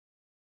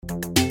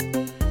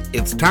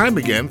It's time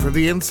again for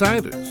The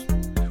Insiders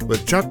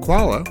with Chuck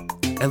Chvala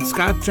and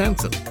Scott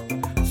Jensen,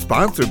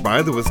 sponsored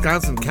by the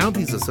Wisconsin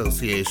Counties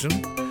Association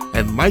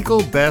and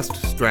Michael Best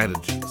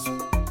Strategies.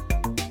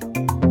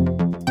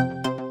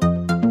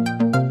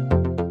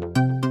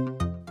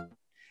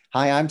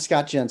 Hi, I'm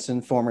Scott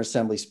Jensen, former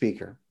Assembly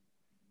Speaker.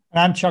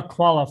 And I'm Chuck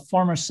Chvala,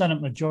 former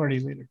Senate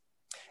Majority Leader.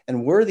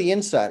 And we're the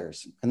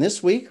Insiders. And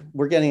this week,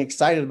 we're getting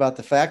excited about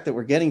the fact that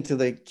we're getting to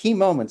the key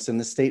moments in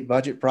the state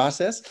budget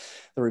process.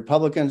 The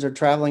Republicans are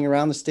traveling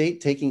around the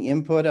state, taking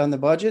input on the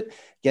budget,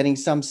 getting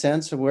some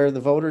sense of where the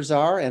voters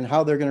are and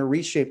how they're going to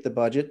reshape the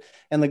budget.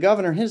 And the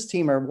governor and his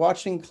team are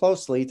watching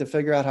closely to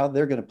figure out how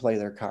they're going to play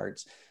their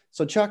cards.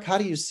 So, Chuck, how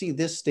do you see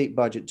this state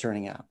budget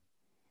turning out?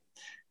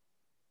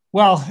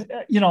 Well,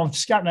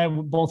 Scott and I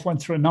both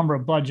went through a number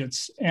of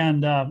budgets,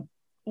 and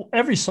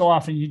every so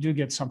often you do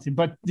get something,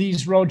 but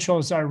these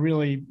roadshows are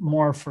really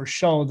more for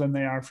show than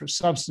they are for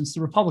substance.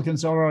 The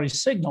Republicans have already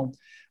signaled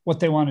what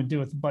they want to do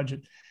with the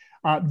budget.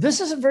 This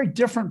is a very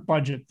different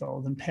budget,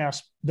 though,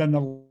 than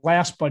the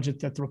last budget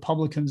that the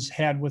Republicans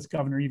had with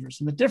Governor Evers.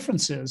 And the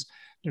difference is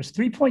there's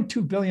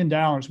 $3.2 billion,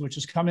 which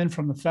has come in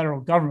from the federal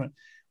government,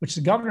 which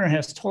the governor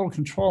has total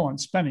control on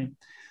spending.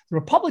 The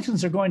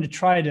Republicans are going to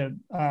try to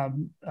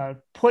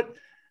put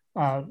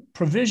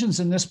provisions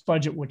in this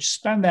budget which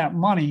spend that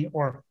money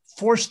or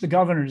force the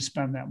governor to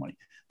spend that money.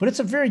 But it's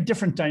a very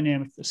different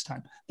dynamic this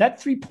time. That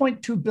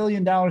 $3.2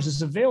 billion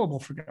is available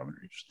for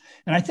governors.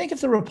 And I think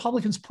if the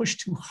Republicans push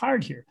too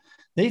hard here,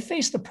 they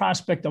face the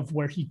prospect of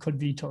where he could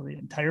veto the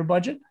entire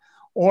budget,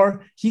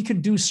 or he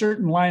could do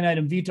certain line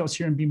item vetoes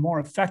here and be more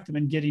effective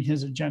in getting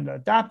his agenda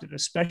adopted,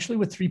 especially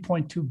with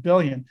 $3.2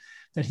 billion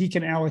that he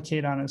can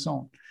allocate on his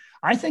own.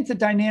 I think the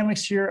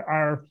dynamics here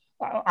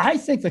I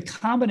think the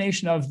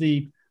combination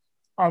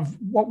of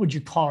what would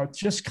you call it,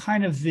 just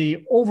kind of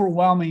the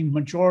overwhelming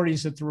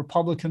majorities that the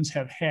Republicans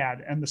have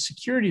had and the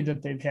security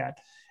that they've had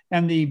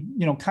and the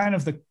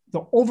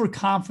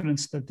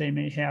overconfidence that they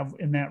may have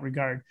in that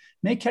regard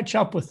may catch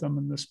up with them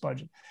in this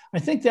budget. I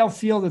think they'll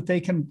feel that they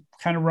can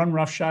kind of run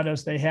roughshod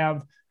as they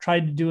have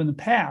tried to do in the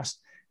past.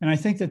 And I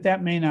think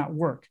that may not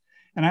work.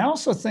 And I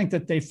also think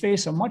that they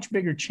face a much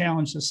bigger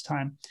challenge this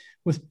time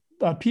with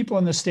people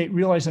in the state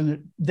realizing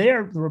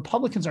that the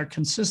Republicans are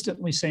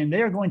consistently saying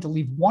they are going to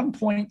leave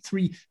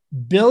 $1.3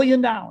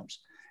 billion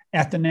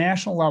at the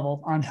national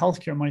level on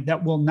healthcare money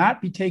that will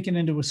not be taken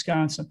into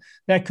Wisconsin.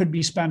 That could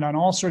be spent on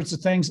all sorts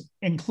of things,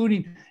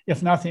 including,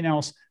 if nothing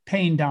else,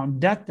 paying down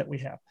debt that we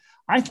have.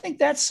 I think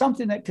that's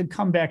something that could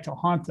come back to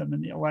haunt them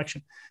in the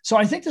election. So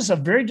I think this is a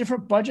very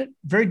different budget,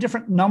 very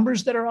different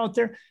numbers that are out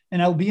there.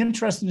 And it'll be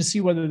interesting to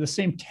see whether the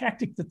same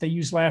tactic that they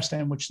used last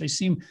time, which they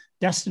seem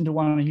destined to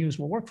want to use,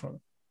 will work for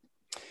them.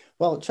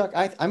 Well, Chuck,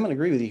 I'm going to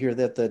agree with you here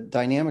that the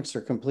dynamics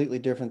are completely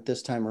different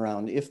this time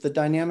around. If the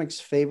dynamics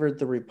favored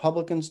the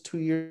Republicans 2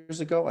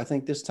 years ago, I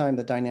think this time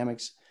the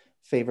dynamics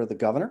favor the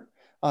governor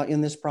in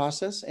this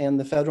process, and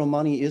the federal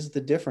money is the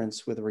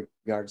difference with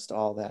regards to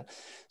all that.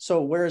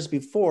 So whereas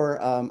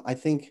before, I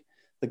think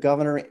the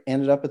governor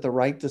ended up at the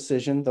right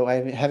decision, though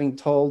having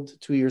told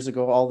 2 years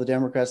ago all the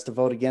Democrats to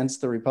vote against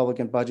the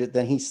Republican budget,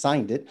 then he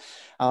signed it.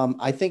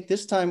 I think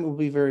this time it will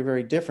be very,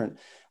 very different.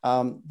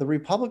 The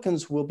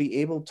Republicans will be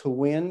able to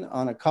win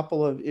on a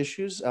couple of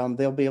issues.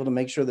 They'll be able to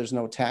make sure there's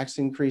no tax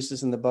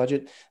increases in the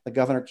budget. The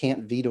governor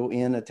can't veto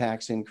in a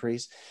tax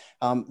increase.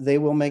 They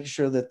will make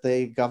sure that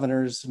the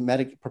governor's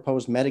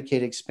proposed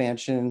Medicaid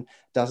expansion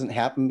doesn't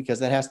happen because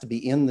that has to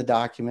be in the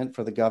document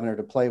for the governor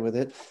to play with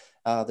it.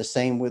 The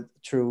same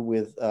true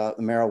with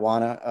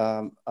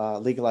marijuana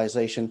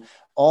legalization.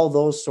 All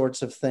those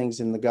sorts of things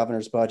in the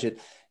governor's budget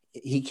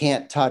he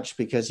can't touch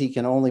because he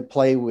can only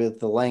play with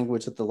the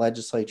language that the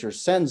legislature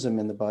sends him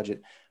in the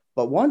budget.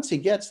 But once he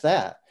gets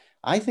that,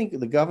 I think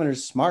the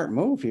governor's smart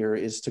move here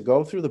is to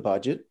go through the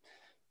budget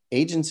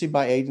agency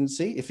by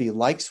agency. If he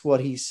likes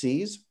what he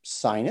sees,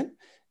 sign it.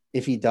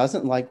 If he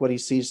doesn't like what he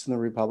sees from the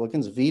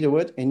Republicans, veto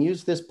it and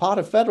use this pot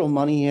of federal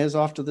money he has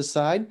off to the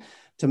side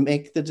to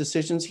make the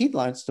decisions he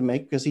likes to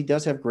make, because he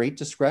does have great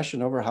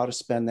discretion over how to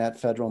spend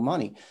that federal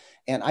money.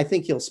 And I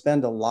think he'll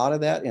spend a lot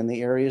of that in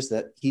the areas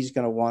that he's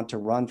going to want to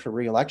run for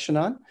reelection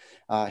on,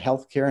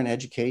 healthcare and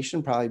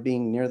education probably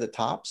being near the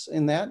tops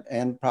in that,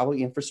 and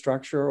probably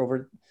infrastructure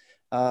over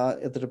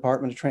at the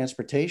Department of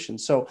Transportation.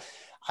 So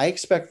I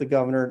expect the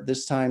governor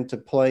this time to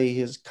play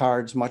his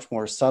cards much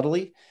more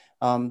subtly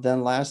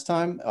than last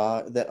time,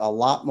 that a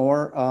lot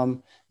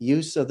more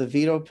use of the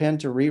veto pen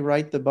to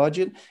rewrite the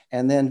budget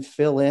and then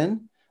fill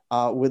in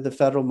with the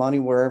federal money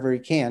wherever he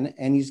can.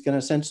 And he's going to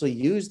essentially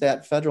use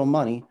that federal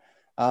money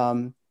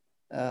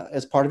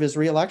as part of his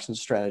reelection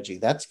strategy.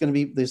 That's going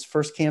to be his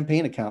first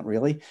campaign account,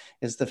 really,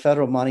 is the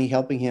federal money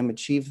helping him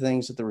achieve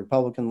things that the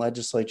Republican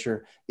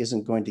legislature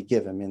isn't going to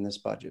give him in this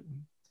budget.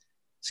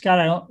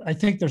 Scott, I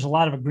think there's a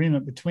lot of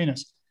agreement between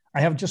us.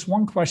 I have just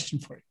one question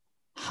for you.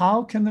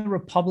 How can the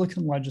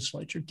Republican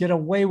legislature get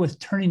away with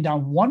turning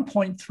down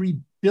 $1.3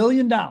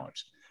 billion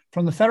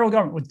from the federal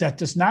government that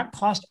does not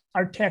cost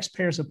our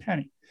taxpayers a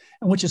penny?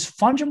 and which is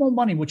fungible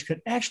money, which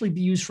could actually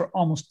be used for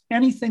almost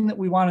anything that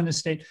we want in the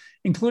state,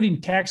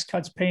 including tax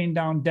cuts, paying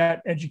down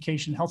debt,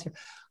 education, healthcare.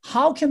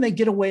 How can they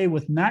get away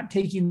with not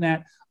taking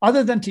that,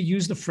 other than to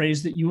use the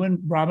phrase that you and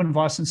Robin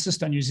Vos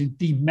insist on using,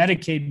 the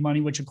Medicaid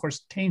money, which of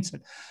course taints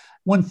it,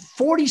 when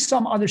 40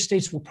 some other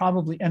states will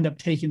probably end up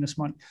taking this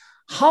money?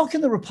 How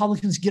can the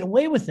Republicans get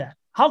away with that?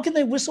 How can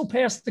they whistle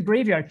past the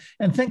graveyard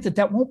and think that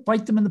that won't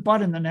bite them in the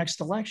butt in the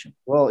next election?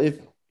 Well,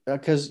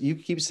 because you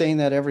keep saying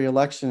that every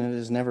election, it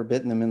has never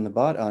bitten them in the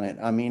butt on it.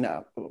 I mean,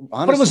 honestly,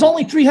 but it was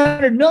only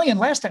 300 million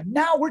last time.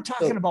 Now we're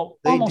talking about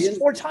almost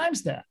 4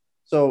 times that.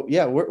 So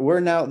yeah, we're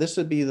now, this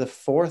would be the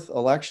 4th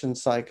election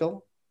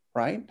cycle,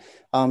 right?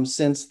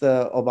 Since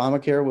the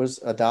Obamacare was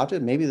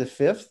adopted, maybe the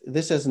 5th.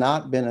 This has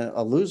not been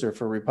a loser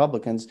for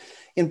Republicans,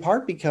 in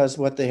part because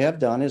what they have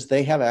done is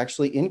they have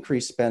actually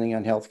increased spending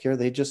on healthcare.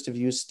 They just have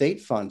used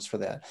state funds for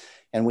that.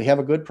 And we have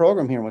a good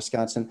program here in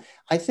Wisconsin.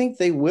 I think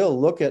they will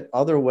look at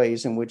other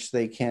ways in which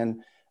they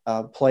can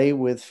play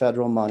with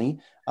federal money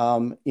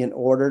in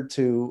order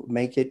to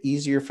make it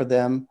easier for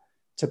them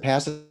to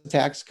pass a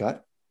tax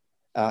cut,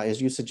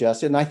 as you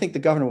suggested. And I think the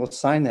governor will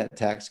sign that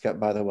tax cut,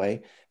 by the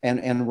way,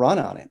 and run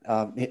on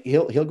it.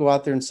 He'll go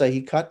out there and say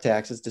he cut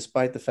taxes,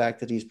 despite the fact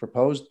that he's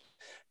proposed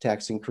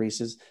tax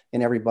increases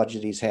in every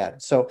budget he's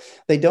had. So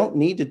they don't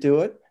need to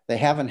do it. They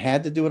haven't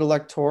had to do it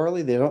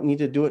electorally. They don't need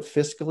to do it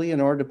fiscally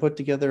in order to put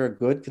together a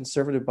good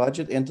conservative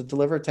budget and to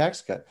deliver a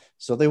tax cut.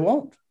 So they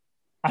won't.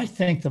 I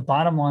think the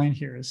bottom line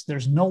here is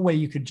there's no way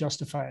you could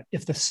justify it.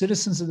 If the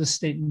citizens of the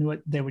state knew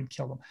it, they would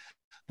kill them.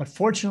 But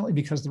fortunately,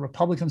 because the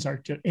Republicans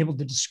are able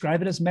to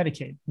describe it as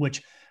Medicaid,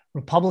 which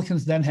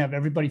Republicans then have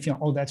everybody feeling,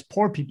 oh, that's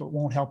poor people, it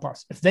won't help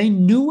us. If they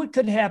knew what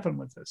could happen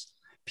with this,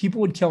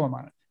 people would kill them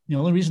on it. The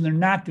only reason they're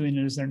not doing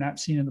it is they're not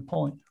seeing in the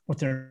polling. What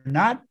they're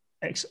not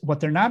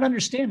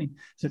understanding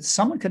is that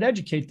someone could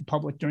educate the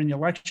public during the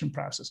election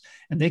process,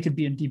 and they could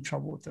be in deep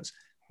trouble with this.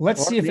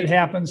 Let's see if it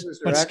happens.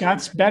 But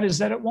Scott's bet is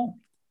that it won't.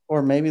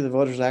 Or maybe the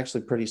voters are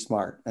actually pretty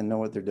smart and know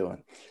what they're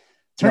doing.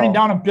 Turning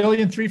down $1.3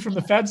 billion from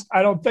the feds?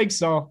 I don't think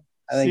so.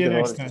 I think the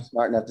voters are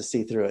smart enough to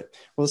see through it.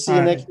 We'll see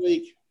you next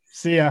week.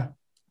 See ya.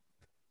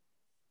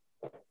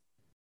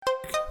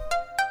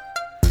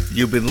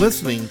 You've been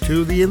listening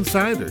to The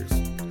Insiders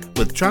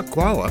with Chuck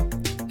Chvala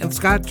and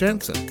Scott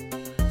Jensen,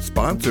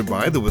 sponsored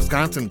by the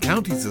Wisconsin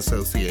Counties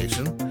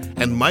Association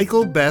and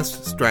Michael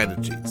Best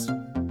Strategies.